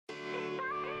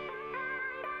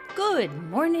Good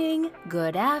morning,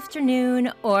 good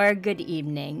afternoon, or good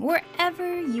evening,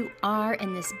 wherever you are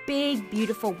in this big,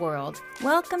 beautiful world.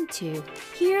 Welcome to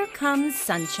Here Comes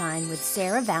Sunshine with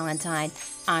Sarah Valentine.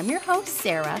 I'm your host,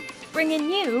 Sarah,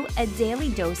 bringing you a daily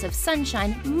dose of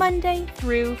sunshine Monday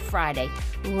through Friday,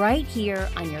 right here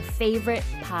on your favorite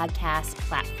podcast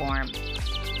platform.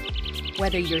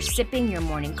 Whether you're sipping your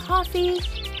morning coffee,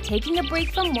 taking a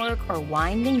break from work, or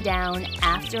winding down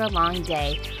after a long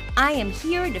day, I am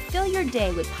here to fill your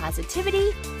day with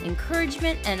positivity,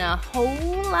 encouragement, and a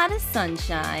whole lot of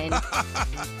sunshine.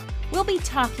 We'll be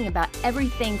talking about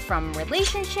everything from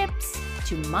relationships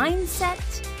to mindset,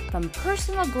 from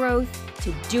personal growth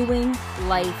to doing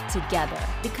life together.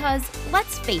 Because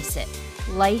let's face it,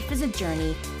 life is a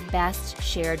journey best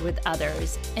shared with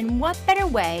others. And what better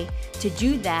way to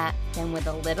do that than with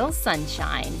a little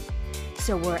sunshine?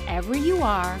 So wherever you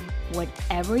are,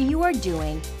 whatever you are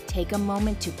doing, take a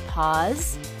moment to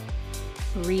pause,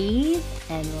 breathe,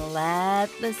 and let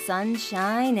the sun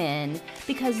shine in.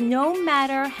 Because no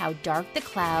matter how dark the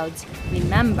clouds,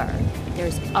 remember,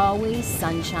 there's always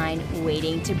sunshine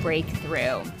waiting to break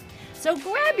through. So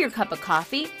grab your cup of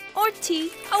coffee or tea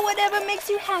or whatever makes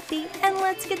you happy, and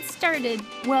let's get started.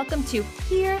 Welcome to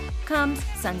Here Comes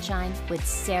Sunshine with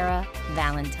Sarah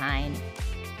Valentine.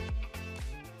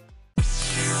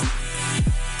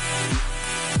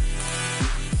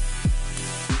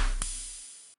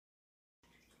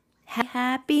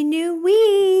 Happy New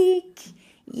Week!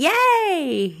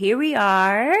 Yay! Here we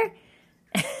are.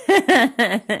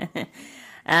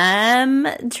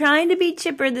 I'm trying to be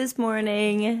chipper this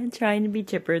morning.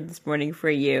 For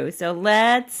you. So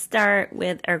let's start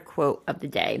with our quote of the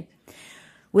day.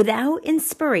 Without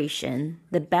inspiration,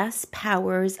 the best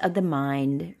powers of the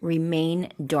mind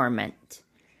remain dormant.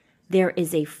 There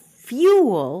is a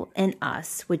fuel in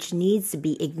us which needs to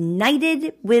be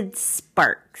ignited with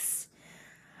sparks.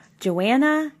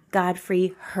 Joanna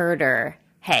Godfrey Herder.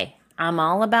 Hey, I'm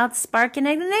all about sparking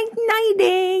and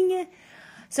igniting.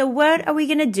 So what are we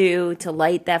going to do to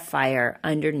light that fire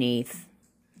underneath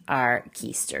our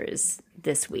keysters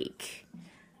this week?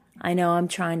 I know I'm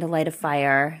trying to light a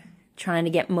fire, trying to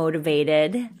get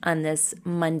motivated on this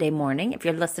Monday morning. If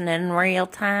you're listening in real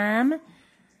time,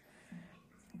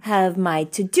 have my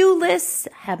to-do lists,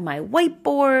 have my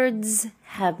whiteboards,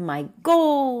 have my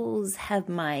goals, have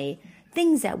my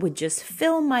things that would just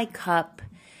fill my cup,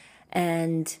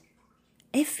 and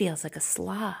it feels like a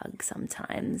slog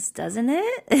sometimes, doesn't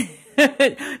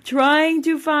it? Trying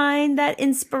to find that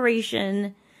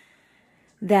inspiration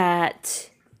that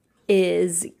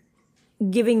is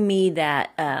giving me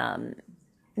that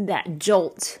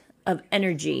jolt of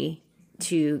energy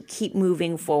to keep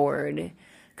moving forward.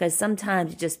 Because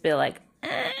sometimes you just feel like,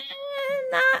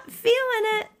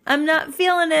 I'm not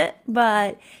feeling it,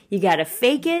 but you got to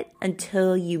fake it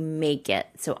until you make it.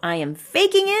 So I am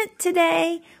faking it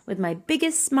today with my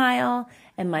biggest smile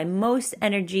and my most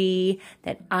energy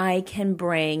that I can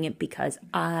bring, because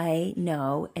I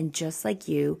know, and just like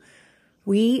you,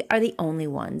 we are the only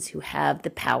ones who have the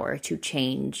power to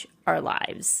change our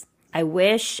lives. I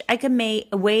wish I could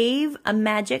wave a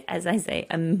magic, as I say,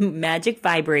 a magic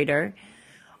vibrator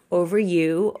over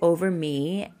you, over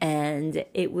me, and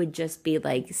it would just be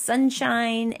like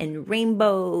sunshine and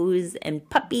rainbows and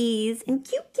puppies and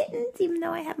cute kittens, even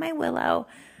though I have my Willow.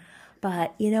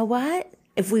 But you know what?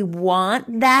 If we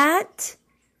want that,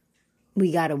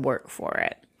 we got to work for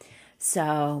it. So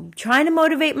I'm trying to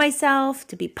motivate myself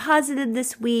to be positive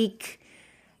this week.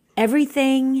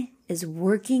 Everything is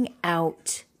working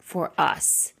out for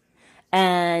us.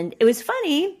 And it was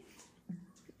funny.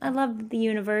 I love the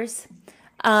universe.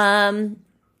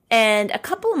 And a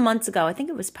couple of months ago, I think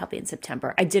it was probably in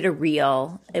September, I did a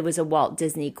reel. It was a Walt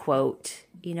Disney quote.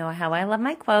 You know how I love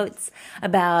my quotes,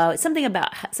 about something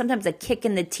about sometimes a kick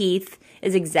in the teeth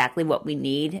is exactly what we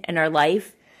need in our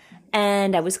life.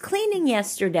 And I was cleaning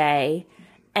yesterday,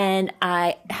 and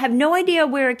I have no idea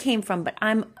where it came from, but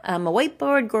I'm a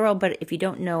whiteboard girl. But if you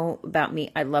don't know about me,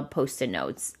 I love Post-it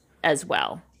notes as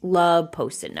well. Love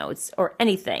Post-it notes or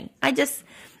anything.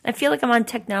 I feel like I'm on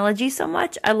technology so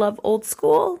much. I love old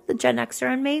school, the Gen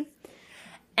Xer in me.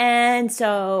 And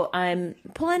so I'm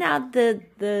pulling out the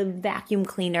vacuum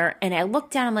cleaner, and I look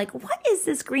down. I'm like, what is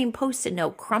this green Post-it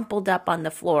note crumpled up on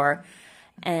the floor?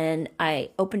 And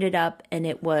I opened it up, and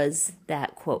it was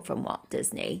that quote from Walt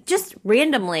Disney. Just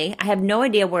randomly. I have no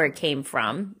idea where it came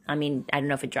from. I mean, I don't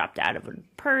know if it dropped out of a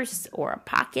purse or a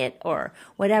pocket or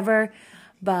whatever,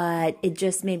 but it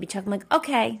just made me chuckle. I'm like,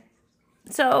 okay,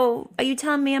 So are you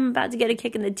telling me I'm about to get a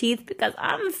kick in the teeth? Because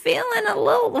I'm feeling a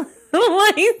little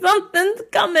like something's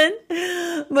coming.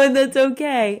 But that's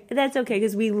okay. That's okay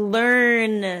because we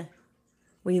learn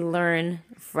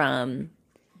from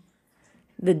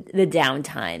the down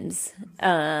times.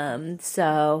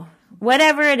 So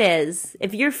whatever it is,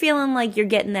 if you're feeling like you're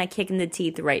getting that kick in the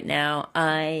teeth right now,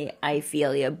 I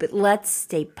feel you. But let's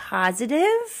stay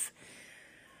positive.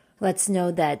 Let's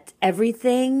know that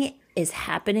everything is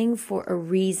happening for a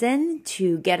reason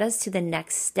to get us to the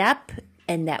next step,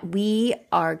 and that we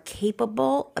are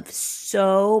capable of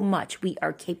so much. We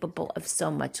are capable of so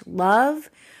much love.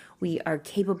 We are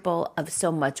capable of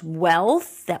so much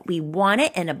wealth that we want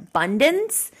it in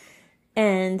abundance.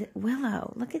 And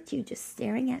Willow, look at you just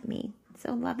staring at me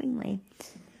so lovingly.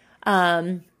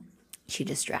 She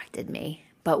distracted me,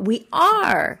 but we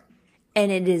are,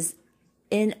 and it is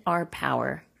in our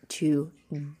power to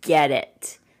get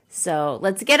it. So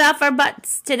let's get off our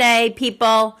butts today,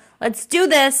 people. Let's do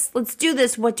this. Let's do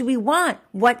this. What do we want?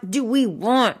 What do we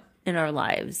want in our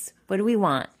lives? What do we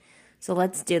want? So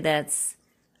let's do this.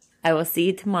 I will see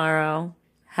you tomorrow.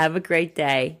 Have a great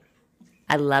day.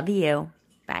 I love you.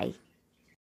 Bye.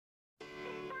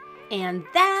 And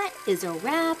that is a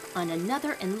wrap on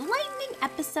another enlightening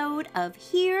episode of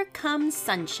Here Comes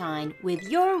Sunshine with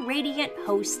your radiant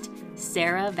host,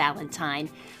 Sarah Valentine.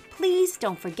 Please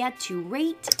don't forget to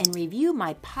rate and review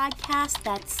my podcast.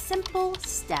 That simple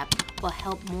step will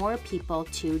help more people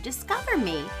to discover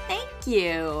me. Thank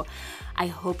you. I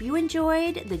hope you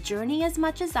enjoyed the journey as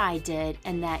much as I did,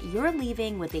 and that you're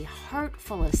leaving with a heart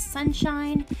full of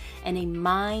sunshine and a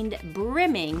mind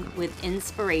brimming with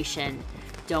inspiration.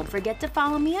 Don't forget to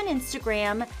follow me on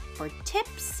Instagram for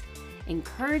tips,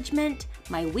 encouragement,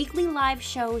 my weekly live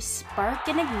shows, Spark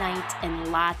and Ignite,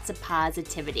 and lots of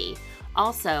positivity.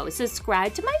 Also,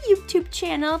 subscribe to my YouTube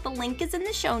channel. The link is in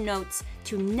the show notes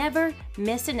to never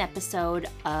miss an episode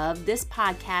of this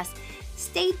podcast.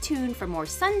 Stay tuned for more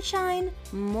sunshine,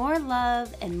 more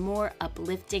love, and more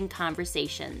uplifting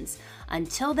conversations.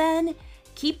 Until then,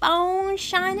 keep on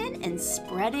shining and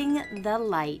spreading the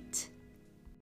light.